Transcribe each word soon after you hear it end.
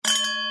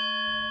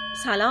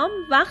سلام،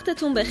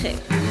 وقتتون بخیر.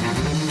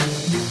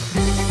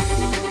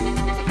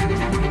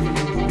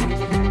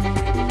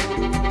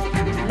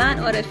 من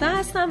عارفه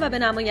هستم و به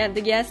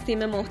نمایندگی از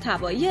تیم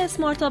محتوایی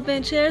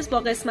اسمارتاپونچرز با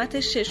قسمت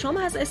 6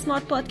 از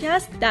اسمارت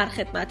پادکست در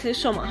خدمت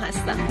شما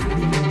هستم.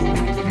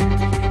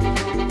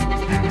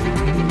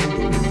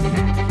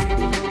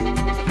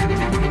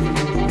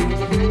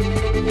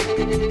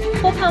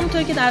 خب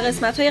همونطور که در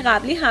قسمت‌های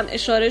قبلی هم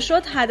اشاره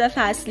شد، هدف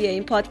اصلی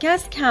این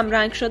پادکست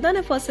کمرنگ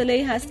شدن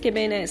فاصله‌ای هست که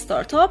بین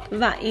استارتاپ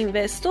و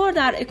اینوستور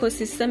در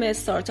اکوسیستم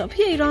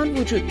استارتاپی ایران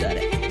وجود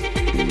داره.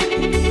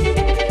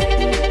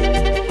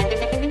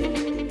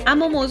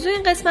 اما موضوع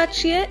این قسمت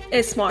چیه؟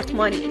 اسمارت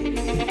مانی.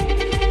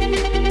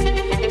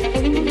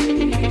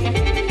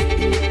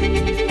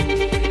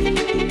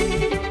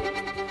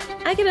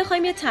 اگه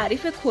بخوایم یه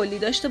تعریف کلی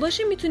داشته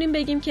باشیم میتونیم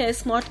بگیم که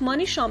اسمارت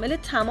مانی شامل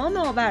تمام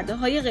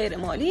آورده‌های غیر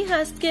مالی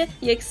هست که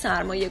یک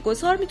سرمایه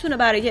گذار میتونه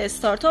برای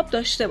استارتاپ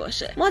داشته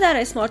باشه. ما در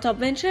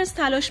اسمارتاپونچرز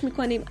تلاش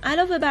میکنیم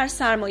علاوه بر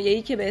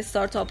سرمایه‌ای که به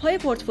استارتاپ‌های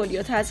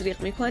پورتفولیو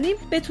تزریق میکنیم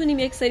بتونیم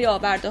یک سری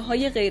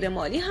آورده‌های غیر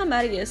مالی هم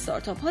برای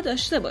استارتاپ‌ها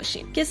داشته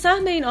باشیم که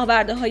سهم این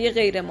آورده‌های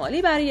غیر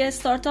مالی برای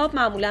استارتاپ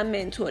معمولاً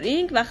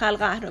منتورینگ و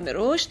خلق اهرم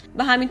رشد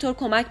و همینطور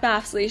کمک به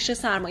افزایش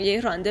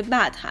سرمایه رانده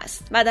بد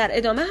هست و در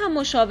ادامه هم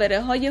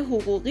مشاوره‌های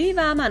حقوقی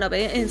و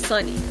منابع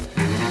انسانی.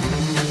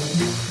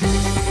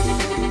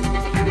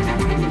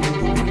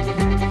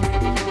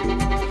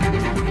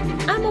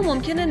 اما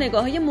ممکنه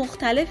نگاه‌های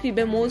مختلفی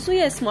به موضوع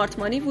اسمارت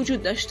مانی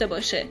وجود داشته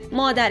باشه.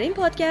 ما در این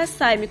پادکست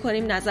سعی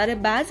می‌کنیم نظر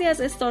بعضی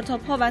از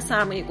استارتاپ‌ها و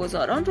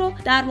سرمایه‌گذاران رو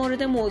در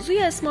مورد موضوع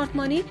اسمارت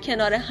مانی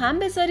کنار هم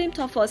بذاریم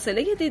تا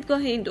فاصله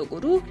دیدگاه این دو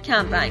گروه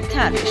کم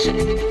رنگ‌تر بشه.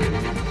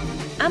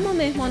 اما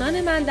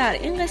مهمانان من در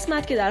این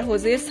قسمت که در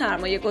حوزه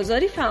سرمایه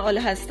گذاری فعال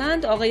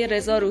هستند آقای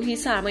رضا روحی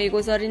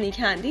سرمایه‌گذار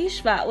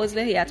نیک‌اندیش و عضو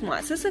هیئت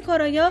مؤسس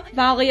کارایا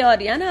و آقای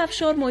آریان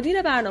افشار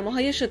مدیر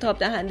برنامه‌های شتاب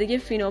دهنده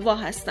فینووا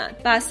هستند.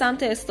 و از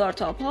سمت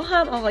استارتاپ ها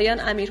هم آقایان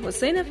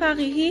امیرحسین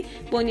فقیهی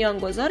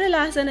بنیانگذار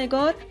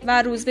لحظه‌نگار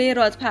و روزبه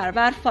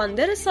رادپرور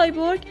فاندر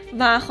سایبورگ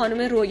و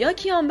خانم رویا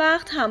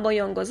کیانبخت هم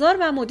بنیانگذار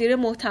و مدیر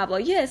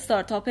محتوایی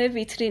استارتاپ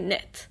ویترین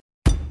نت.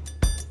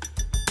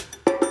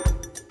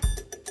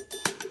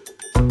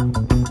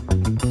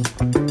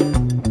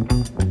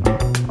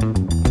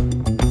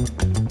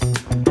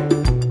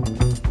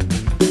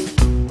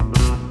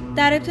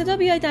 در ابتدا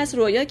بیایید از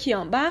رویا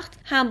کیانبخت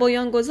هم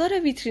بنیانگذار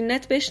ویترین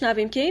نت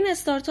بشنویم که این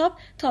استارتاپ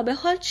تا به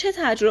حال چه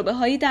تجربه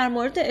هایی در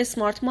مورد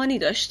اسمارت مانی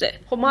داشته.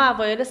 خب ما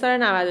اوایل سال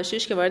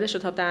 96 که وارد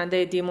شتاب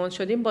دهنده دیموند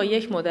شدیم با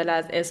یک مدل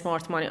از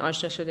اسمارت مانی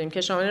آشنا شدیم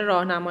که شامل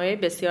راهنمایی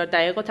بسیار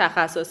دقیق و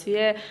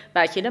تخصصی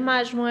وکیل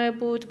مجموعه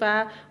بود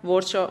و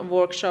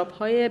ورکشاپ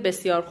های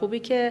بسیار خوبی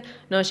که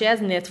ناشی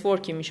از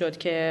نتورکی میشد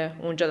که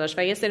اونجا داشت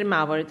و یه سری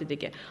موارد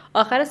دیگه.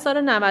 آخر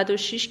سال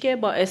 96 که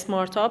با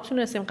اسمارتاپ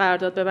تونستیم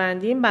قرارداد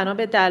ببندیم بنا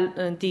به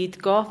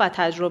دیدگاه و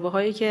تجربه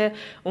هایی که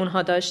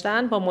اونها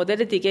داشتن با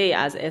مدل دیگه ای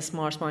از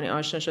اسمارت مانی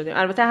آشنا شدیم.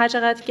 البته هر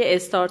چقدر که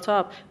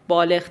استارتاپ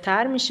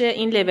بالغتر میشه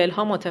این لول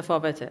ها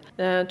متفاوته.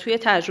 توی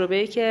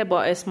تجربه‌ای که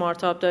با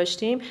اسمارتاپ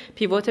داشتیم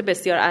پیوت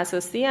بسیار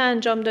اساسی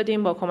انجام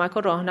دادیم، با کمک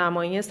و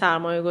راهنمایی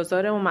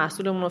سرمایه‌گذارمون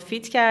محصولمون رو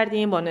فیت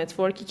کردیم، با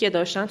نتورکی که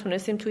داشتن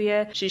تونستیم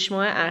توی 6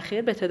 ماه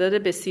اخیر به تعداد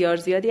بسیار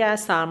زیادی از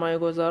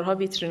سرمایه‌گذارها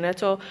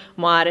ویترینت رو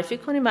معرفی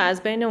کنیم و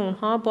از بین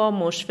اونها با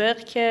مشفق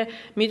که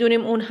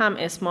میدونیم اون هم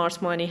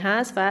اسمارت مانی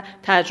هست و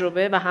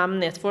تجربه و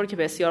هم نتورک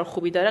بسیار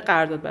خوبی داره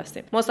قرارداد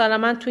بستیم.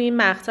 مسلماً توی این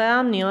مقطع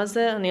هم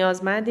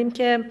نیازمندیم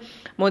که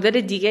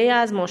مدل دیگه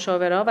از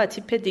مشاوره و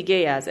تیپ دیگه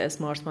از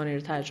اسمارت مانی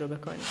رو تجربه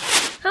کنیم.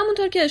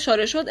 همونطور که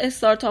اشاره شد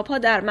استارتاپ ها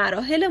در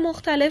مراحل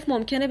مختلف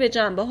ممکنه به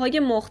جنبه های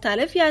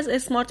مختلفی از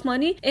اسمارت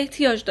مانی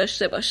احتیاج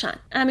داشته باشن.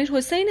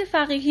 امیرحسین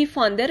فقیهی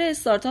فاندر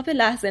استارتاپ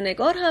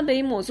لحظه‌نگار هم به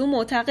این موضوع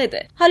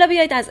معتقده. حالا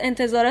بیایید از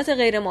انتظارات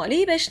غیر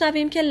مالی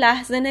بشنویم که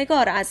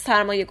لحظه‌نگار از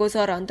سرمایه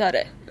گذاران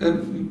داره.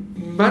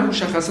 من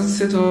مشخصا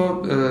 3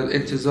 تا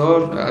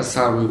انتظار از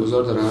سرمایه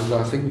گذار دارم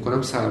و فکر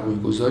میکنم سرمایه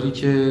گذاری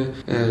که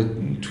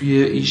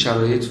توی این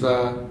شرایط و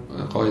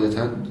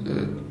قاعدتاً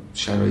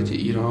شرایط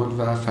ایران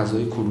و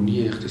فضای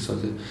کنونی اقتصاد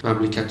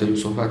مملکت داریم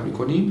صحبت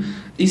میکنیم،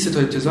 این 3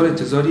 تا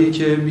انتظاریه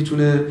که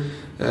میتونه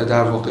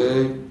در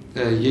واقع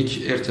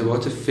یک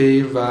ارتباط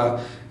فیر و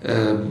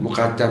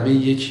مقدمه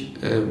یک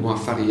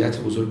موفقیت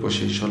بزرگ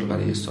باشه انشالله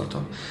برای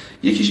استارتاپ.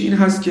 یکیش این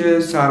هست که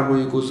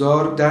سرمایه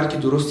گذار درک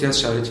درستی از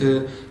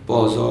شرایط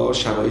بازار،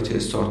 شرایط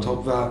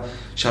استارتاپ و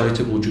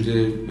شرایط موجود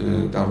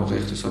در واقع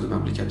اقتصاد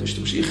مملکت داشته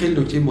باشه. این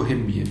خیلی نکته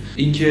مهمیه،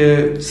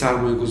 اینکه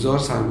سرمایه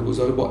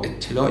گذار با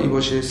اطلاعی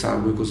باشه،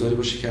 سرمایه گذاری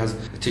باشه که از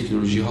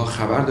تکنولوژی ها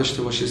خبر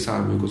داشته باشه،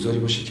 سرمایه گذاری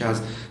باشه که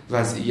از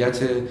وضعیت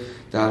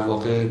در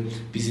واقع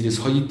بیزینس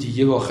های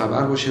دیگه با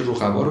خبر باشه،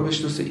 رقبا رو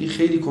بشناسه. این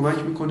خیلی کمک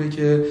میکنه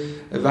که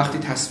وقتی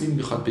تصمیم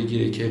میخواد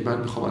بگیره که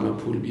من میخوام الان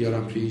پول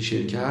بیارم توی این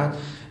شرکت،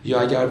 یا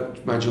اگر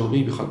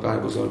مجامعی میخواد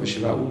برگزار بشه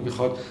و اون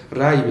میخواد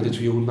رأی بده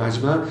توی اون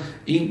مجمع،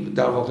 این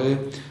در واقع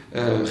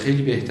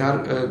خیلی بهتر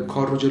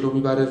کار رو جلو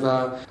میبره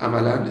و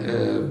عملاً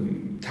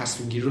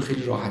تصمیم گیری رو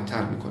خیلی راحت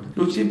تر میکنه.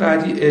 نکته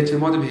بعدی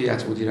اعتماد به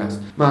هیئت مدیره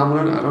است.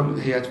 معمولا الان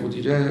هیئت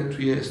مدیره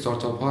توی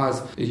استارتاپ ها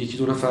از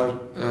 1-2 نفر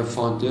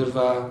فاندر و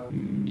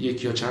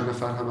 1 یا چند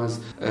نفر هم از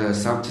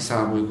سمت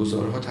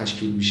سرمایه‌گذارها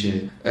تشکیل میشه.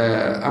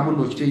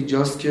 اما نکته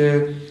اینجاست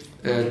که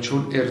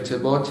چون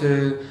ارتباط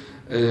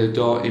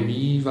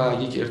دائمی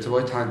و یک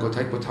ارتباط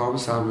تنگاتنگ با تمام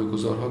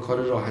سرمایه‌گذارها کار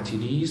راحتی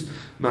نیست.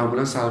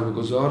 معمولا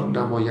سرمایه‌گذار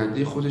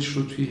نماینده خودش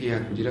رو توی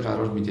هیئت مدیره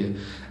قرار میده،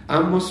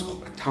 اما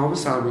تمام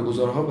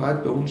سرمایه‌گذارها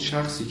باید به اون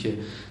شخصی که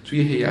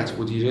توی هیئت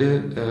مدیره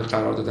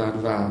قرار دادن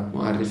و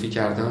معرفی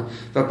کردن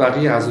و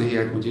بقیه اعضای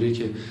هیئت مدیره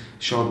که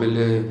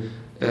شامل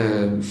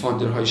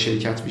فاندرهای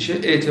شرکت میشه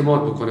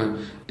اعتماد بکنن،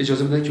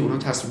 اجازه بدن که اونها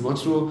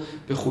تصمیمات رو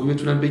به خوبی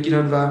بتونن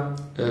بگیرن و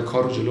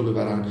کار رو جلو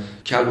ببرن،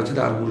 که البته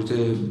در مورد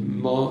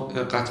ما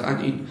قطعا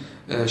این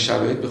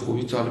شرایط به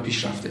خوبی تا حالا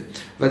پیش رفته.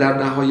 و در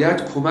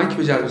نهایت کمک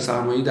به جلب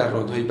سرمایه در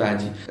راندهای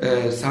بعدی.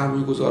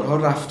 سرمایه‌گذارها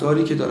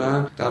رفتاری که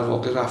دارن در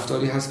واقع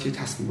رفتاری هست که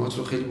تصمیمات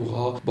رو خیلی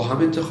موقع با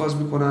هم اتخاذ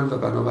میکنن و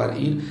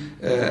بنابراین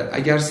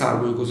اگر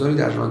سرمایه‌گذاری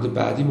در راند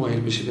بعدی مایل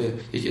بشه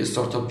به یک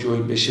استارتاپ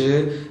جوین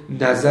بشه،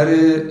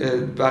 نظر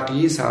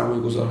بقیه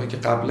سرمایه‌گذارها که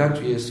قبلا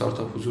توی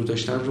استارتاپ حضور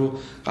داشتن رو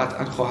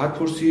قطعا خواهد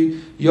پرسید،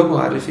 یا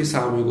معرفی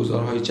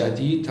سرمایه‌گذارهای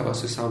جدید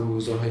توسط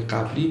سرمایه‌گذارهای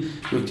قبلی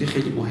نکته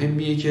خیلی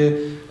مهمیه که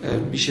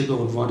میشه به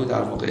عنوان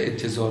در واقع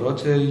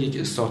انتظارات یک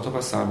استارتاپ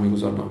از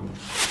سرمایه‌گذار نام برد.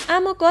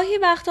 اما گاهی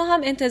وقتا هم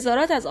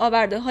انتظارات از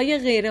آورده‌های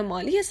غیر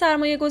مالی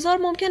سرمایه‌گذار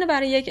ممکنه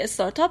برای یک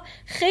استارتاپ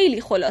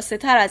خیلی خلاصه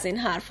تر از این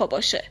حرفا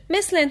باشه،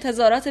 مثل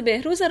انتظارات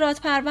بهروز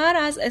رادپرور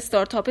از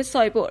استارتاپ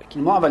سایبورگ.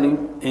 ما اولین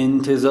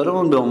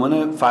انتظارمون به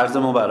عنوان فرض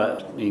ما برای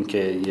اینکه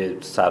یه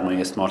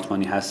سرمایه اسمارت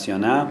مانی هست یا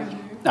نه،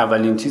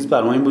 اولین چیز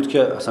برای ما این بود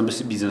که اصلا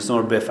بس بیزنس ما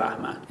رو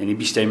بفهمن. یعنی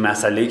بیشترین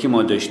مسئله‌ای که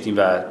ما داشتیم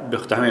و به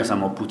خاطر همین اصلا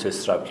ما بوت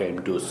استرپ کردیم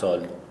 2 سال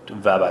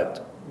و بعد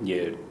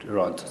یه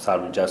راند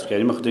سرمایه جذب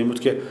کردیم، به خاطر این بود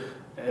که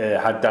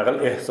حداقل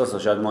احساس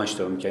شاید ما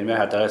اشتباه می‌کردیم، یا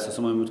حداقل احساس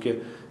ما این بود که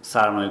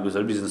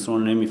سرمایه‌گذار بیزنس رو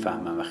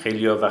نمی‌فهمن و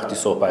خیلی‌ها وقتی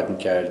صحبت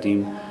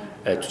می‌کردیم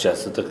تو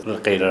جلسات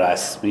غیر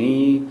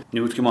رسمی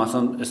این بود که ما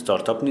اصلا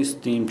استارتاپ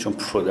نیستیم چون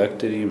پروداکت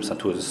داریم، مثلا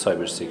تو حوزه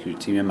سایبر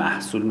سکیوریتی یه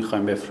محصول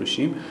می‌خوایم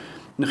بفروشیم.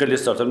 این خیلی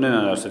استارتاپ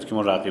نمی‌دونن که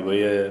ما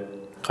رقیبای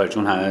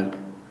خارجون همه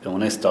به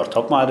اون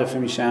استارتاپ معرفی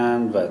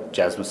میشن و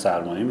جذب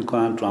سرمایه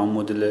میکنن تو همون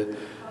مدل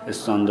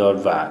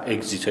استاندارد و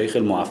اگزیت های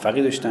خیلی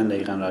موفقی داشتن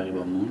دقیقاً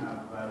رقیبامون.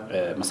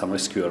 مثلا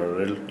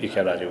اسکیورال یکی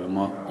از رقیب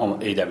ما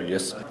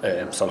AWS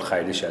امسال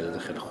خریدش عدد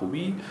خیلی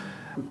خوبی.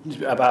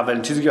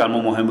 اولین چیزی که برای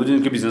ما مهم بود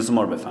اینه که بیزنس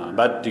ما رو بفهمن.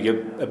 بعد دیگه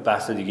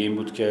بحث دیگه این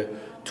بود که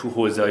تو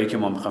حوزه‌ای که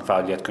ما می‌خوایم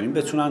فعالیت کنیم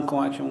بتونن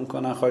کمکمون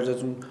کنن خارج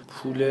از اون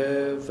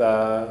پوله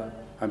و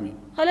همین.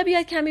 حالا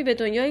بیاید کمی به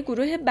دنیای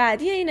گروه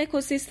بعدی این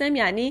اکوسیستم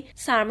یعنی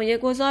سرمایه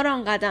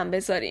گذاران قدم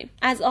بذاریم.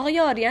 از آقای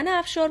آریان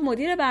افشار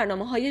مدیر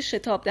برنامه‌های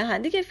شتاب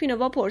دهنده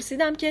فینووا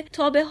پرسیدم که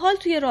تا به حال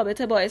توی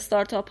رابطه با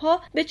استارتاپ‌ها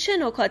به چه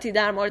نکاتی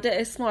در مورد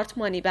اسمارت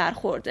مانی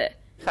برخورده.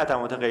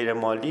 خدمات غیر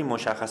مالی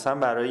مشخصا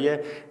برای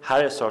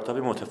هر استارتاپی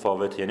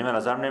متفاوته. یعنی به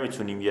نظرم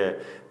نمیتونیم یه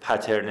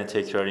پترن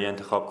تکراری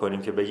انتخاب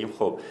کنیم که بگیم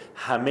خب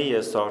همه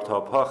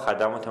استارتاپ ها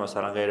خدمات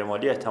مثلا غیر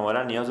مالی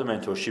احتمالاً نیاز به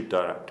منتورشیپ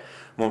دارن.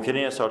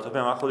 ممکنه یه استارتاپ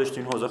ما خودش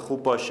تو این حوزه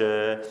خوب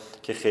باشه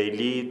که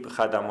خیلی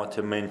خدمات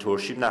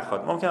منتورشیپ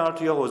نخواد. ممکنه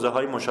توی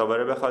حوزه‌های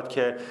مشاوره بخواد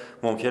که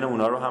ممکنه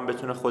اونا رو هم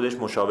بتونه خودش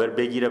مشاور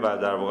بگیره و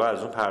در واقع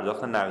از اون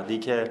پرداخت نقدی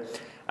که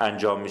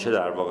انجام میشه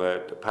در واقع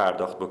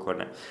پرداخت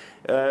بکنه.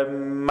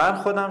 من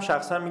خودم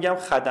شخصا میگم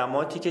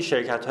خدماتی که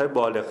شرکت‌های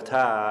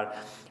بالغ‌تر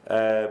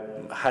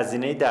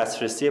هزینه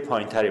دسترسی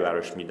پایین‌تری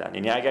براش میدن،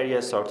 یعنی اگر یه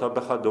استارتاپ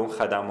بخواد به اون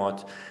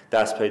خدمات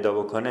دست پیدا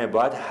بکنه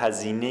باید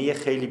هزینه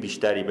خیلی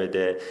بیشتری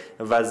بده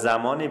و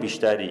زمان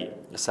بیشتری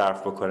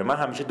صرف بکنه. من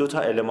همیشه 2 تا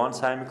المان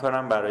سعی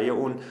میکنم برای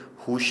اون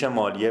هوش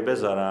مالیه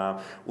بذارم،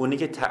 اونی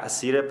که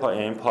تأثیر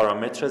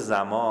پارامتر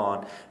زمان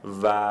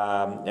و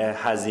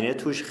هزینه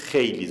توش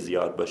خیلی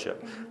زیاد باشه.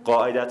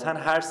 قاعدتاً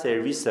هر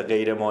سرویس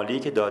غیر مالی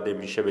که داده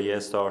میشه به یه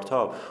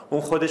استارتاپ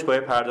اون خودش با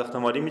یه پرداخت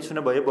مالی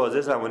میتونه با یه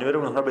بازه زمانی بره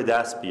اونها رو به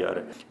دست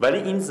بیاره، ولی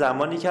این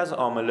زمانی که از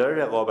عامل‌های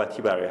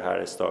رقابتی برای هر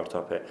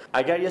استارتاپه.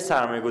 اگر یه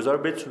سرمایه‌گذار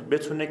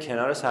بتونه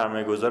کنار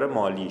سرمایه‌گذار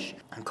مالیش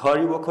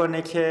کاری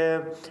بکنه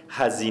که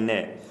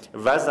هزینه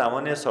و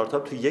زمان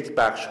استارتاپ تو یک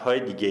بخش‌های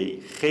دیگه‌ای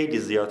خیلی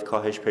زیاد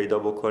کاهش پیدا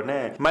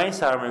بکنه، من این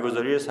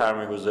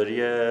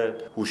سرمایه‌گذاری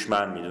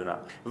هوشمند میدونم.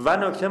 و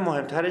نکته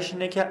مهمترش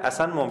اینه که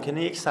اصلا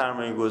ممکنه یک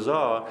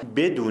سرمایه‌گذار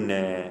بدون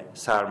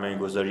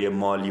سرمایه‌گذاری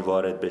مالی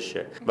وارد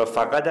بشه و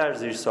فقط در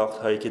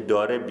زیرساخت‌هایی که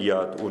داره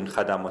بیاد اون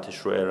خدماتش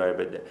رو ارائه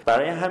بده.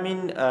 برای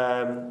همین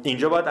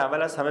اینجا باید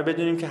اول از همه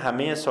بدونیم که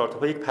همه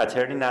استارتاپ‌ها یک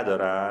پترنی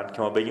ندارن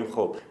که ما بگیم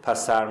خب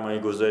پس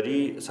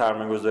سرمایه‌گذاری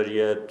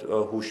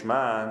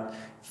هوشمند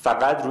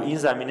فقط رو این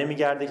زمینه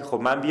میگرده که خب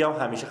من بیام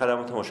همیشه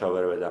خدمات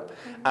مشاوره بدم.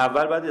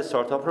 اول بعد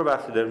استارتاپ رو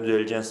وقتی داریم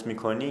دیلیجنس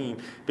میکنیم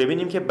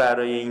ببینیم که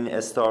برای این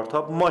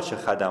استارتاپ ما چه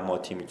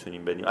خدماتی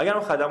میتونیم بدیم. اگر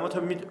اون خدمات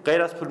رو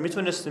غیر از پول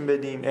میتونستیم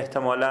بدیم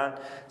احتمالاً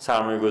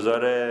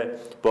سرمایه‌گذار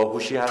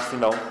باهوشی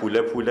هستیم و اون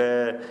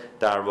پول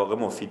در واقع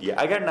مفیدیه.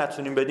 اگر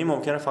نتونیم بدیم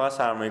ممکنه فقط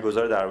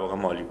سرمایه‌گذار در واقع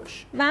مالی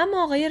باشه. و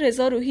اما آقای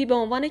رضا روحی به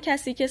عنوان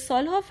کسی که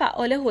سالها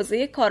فعال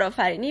حوزه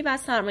کارآفرینی و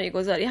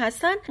سرمایه‌گذاری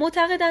هستند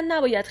معتقدند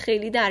نباید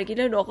خیلی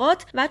درگیر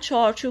لغات و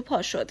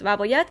چارچوب‌ها شد و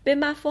باید به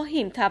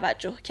مفاهیم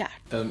توجه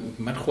کرد.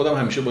 من خودم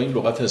همیشه با این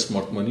لغت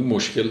اسمارت مانی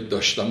مشکل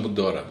داشتم و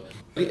دارم.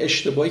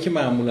 اشتباهی که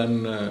معمولا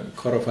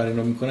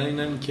کارآفرینا میکنن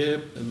اینن که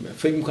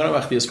فکر میکنن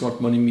وقتی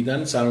اسمارت مانی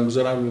میدن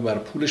سرمایه‌گذار علاوه بر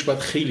پولش باید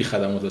خیلی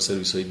خدمات و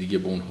سرویس‌های دیگه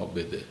به اونها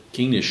بده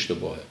که این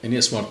اشتباهه. یعنی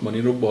اسمارت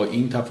مانی رو با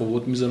این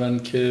تفاوت میذارن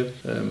که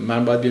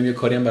من باید بیام یه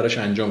کاری هم براش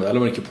انجام بدم، علاوه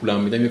بر اینکه پولم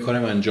میدم یه کاری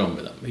هم انجام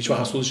بدم. هیچ وقت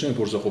از خودش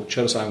نمیپرسه خب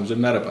چرا سرمایه‌گذار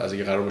نره از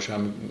اگه قرار باشه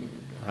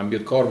هم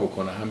بیاد کار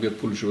بکنه هم بیاد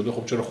پولشو بده،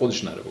 خب چرا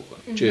خودش نره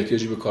بکنه؟ چه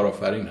احتیاجی به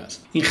کارآفرین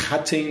هست؟ این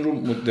خط این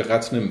رو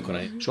دقت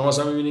نمی‌کنه. شما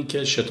مثلا می‌بینید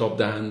که شتاب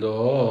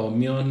دهنده‌ها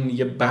میان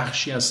یه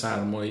بخشی از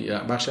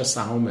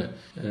سهام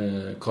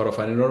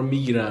کارآفرینا رو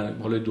میگیرن،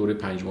 حالا دوره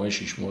 5 ماه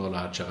 6 ماه حالا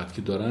هر چقدر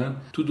که دارن،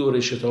 تو دوره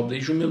شتاب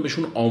دهیشون میان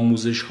بهشون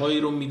آموزش‌هایی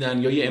رو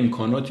میدن یا یه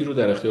امکاناتی رو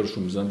در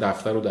اختیارشون میذارن،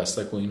 دفتر و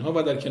دستک و اینها،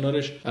 و در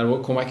کنارش در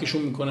واقع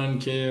کمکشون میکنن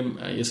که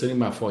یه سری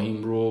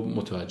مفاهیم رو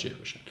متوجه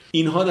بشن.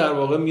 اینها در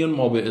واقع میان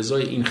ما به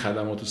ازای این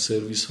خدمات و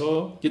سرویس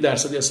ها یه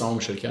درصدی از سهام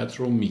شرکت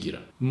رو میگیرن.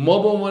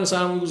 ما به عنوان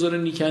سرمایه‌گذار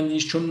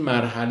نیکندیش چون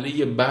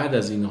مرحله بعد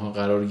از اینها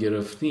قرار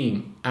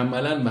گرفتیم،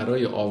 عملاً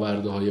برای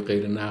آورده‌های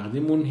غیر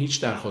نقدیمون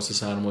هیچ درخواست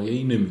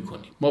سرمایه‌ای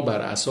نمی‌کنیم. ما بر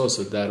اساس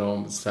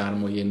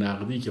سرمایه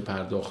نقدی که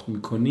پرداخت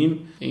می‌کنیم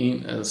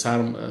این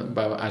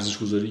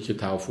ارزش‌گذاری که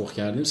توافق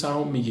کردیم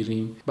سهام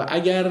می‌گیریم و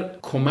اگر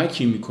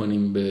کمکی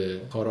می‌کنیم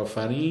به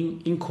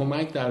کارآفرین، این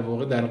کمک در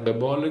واقع در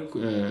قبال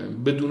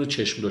بدون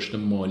چشم داشته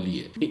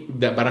مالیه.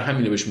 برای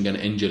همین بهش میگن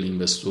انجل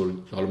اینوستور،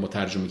 حالا ما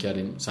ترجمه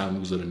کردیم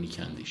سرمایه‌گذار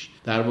نیکندیش.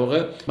 در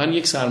واقع من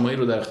یک سرمایه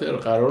رو در اختیار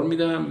قرار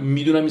میدم،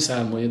 میدونم این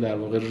سرمایه در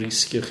واقع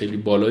ریسک خیلی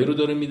بالایی رو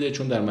داره میده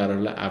چون در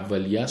مرحله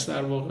اولیه است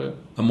در واقع،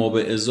 و ما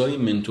به ازای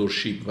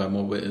منتورشیپ و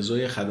ما به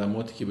ازای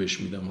خدماتی که بهش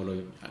میدم، حالا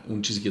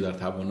اون چیزی که در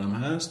توانم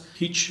هست،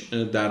 هیچ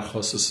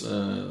درخواست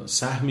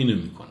سهمی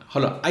نمیکنه.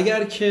 حالا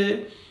اگر که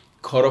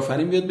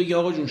کارآفرین بیاد بگه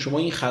آقا جون شما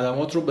این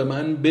خدمات رو به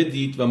من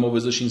بدید و ما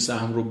بذارش این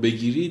سهم رو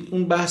بگیرید،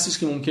 اون بحثی است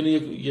که ممکنه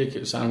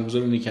یک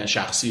سرمایه‌گذار نیکن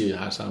شخصی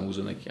هر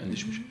سرمایه‌گذار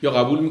نیکندیش میشه، یا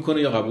قبول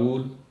میکنه یا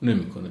قبول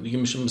نمیکنه دیگه.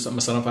 میشه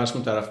مثلا فرض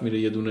کن طرف میره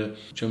یه دونه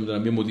چه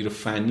میدونم یه مدیر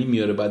فنی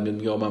میاره، بعد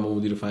میگه آقا من به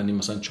مدیر فنی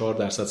مثلا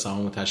 4%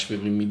 سهام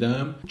تشویقی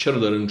میدم. چرا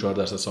داره اون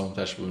 4% سهام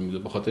تشویقی میده؟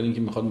 به خاطر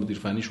اینکه میخواد مدیر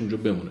فنیش اونجا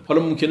بمونه.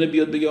 حالا ممکنه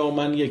بیاد بگه آقا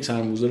من یک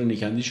سرمایه‌گذار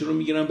نیکندیش رو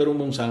میگیرم،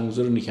 برام اون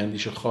سرمایه‌گذار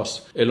نیکندیش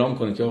خاص اعلام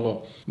کنه که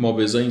آقا ما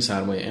به ازای این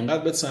سرمایه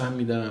اینقدر بهت سهم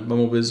میدم و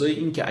ما به ازای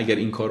این که اگر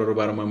این کارا رو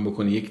برام من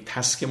بکنه، یک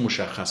تسک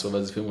مشخص و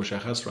وظیفه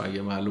مشخص رو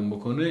اگه معلوم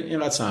بکنه،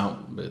 اینقدر سهم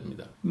بهت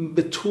میدم.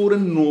 به طور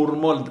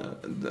نرمال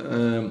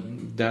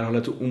در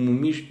حالت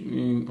عمومی،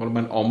 حالا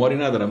من آماری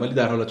ندارم ولی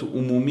در حالت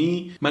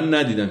عمومی من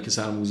ندیدم که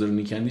سرمایه‌گذار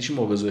نیکندیش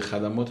ما به ازای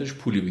خدماتش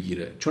پولی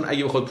بگیره، چون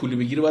اگه بخواد پولی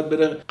بگیره باید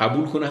بره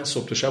قبول کنه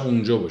صبح تا شب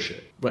اونجا باشه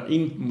و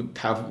این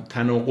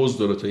تناقض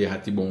داره تا یه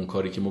حدی با اون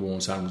کاری که ما با اون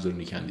سرمایه‌گذار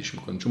نیکندیش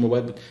میکنیم، چون ما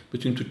باید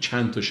بتونیم تو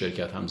چند تا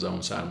شرکت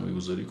همزمان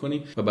سرمایه‌گذاری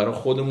کنیم و برای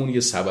خودمون یه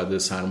سبد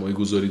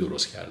سرمایه‌گذاری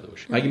درست کرده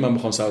باشیم. اگه من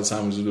بخوام سبد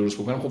سرمایه‌گذاری درست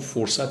بکنم، خب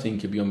فرصت این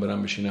که بیام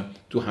برم بشینم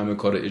تو همه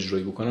کار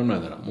اجرایی بکنم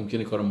ندارم.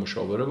 ممکنه کار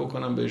مشاوره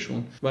بکنم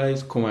بهشون و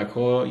از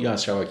کمک‌ها یا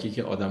از شبکه‌ای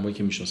که آدمایی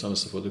که میشناسم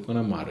استفاده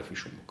کنم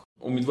معرفیشون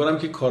بکنم. امیدوارم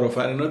که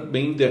کارآفرینا به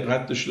این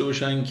دقت داشته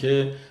باشن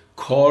که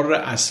کار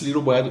اصلی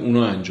رو باید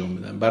اونا انجام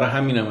بدن. برای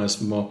همینم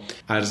هست ما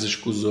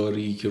ارزش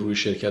گذاری که روی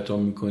شرکت‌ها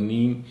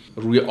می‌کنیم،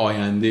 روی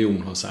آینده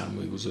اونها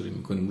سرمایه گذاری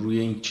می‌کنیم، روی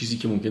این چیزی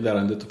که ممکن در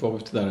آینده اتفاق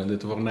بیفته در آینده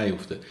اتفاق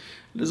نیفته.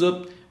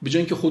 لذا به جای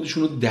اینکه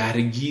خودشونو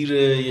درگیر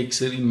یک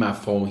سری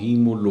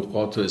مفاهیم و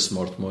لغات و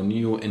اسمارت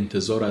مانی و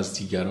انتظار از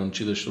دیگران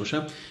چی داشته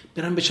باشن،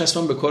 برن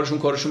بچسبن به کارشون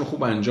رو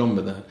خوب انجام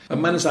بدن. و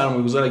من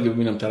سرمایه‌گذار اگه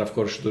ببینم طرف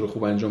کارشو داره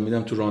خوب انجام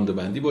میدم، تو رانده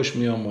بندی باش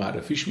میام،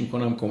 معرفیش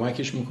میکنم،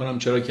 کمکش میکنم،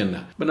 چرا که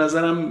نه. به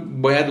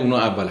نظرم باید اونا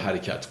اول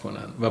حرکت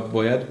کنن و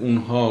باید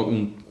اونها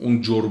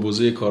اون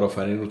جربوزه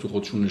کارآفرین رو تو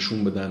خودشون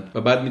نشون بدن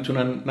و بعد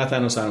میتونن نه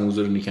تنها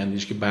سرمایه‌گذار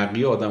نیکندیش که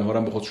بقیه آدم‌ها رو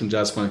هم به خودشون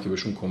جذب کنن که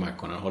بهشون کمک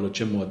کنن، حالا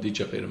چه مادی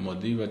چه غیر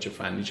مادی و چه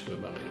فنی چه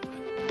بقیه.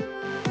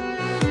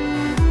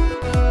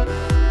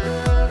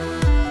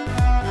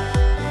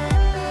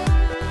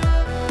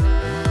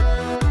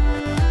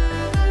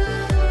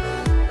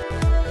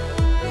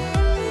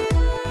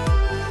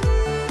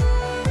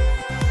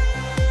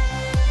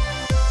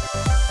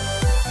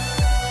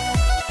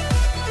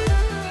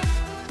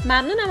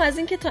 ممنونم از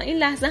اینکه تا این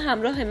لحظه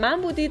همراه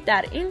من بودید.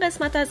 در این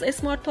قسمت از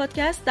اسمارت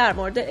پادکست در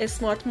مورد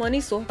اسمارت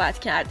مانی صحبت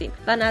کردیم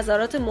و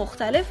نظرات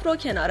مختلف رو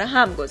کنار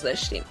هم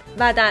گذاشتیم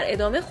و در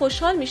ادامه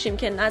خوشحال میشیم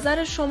که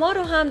نظر شما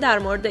رو هم در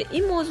مورد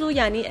این موضوع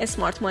یعنی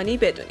اسمارت مانی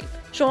بدونیم.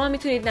 شما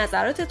میتونید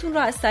نظراتتون رو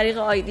از طریق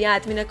آیدی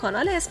ادمین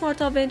کانال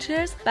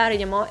اسمارتاپونچرز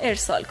برای ما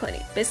ارسال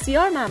کنید.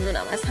 بسیار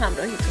ممنونم از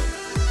همراهیتون.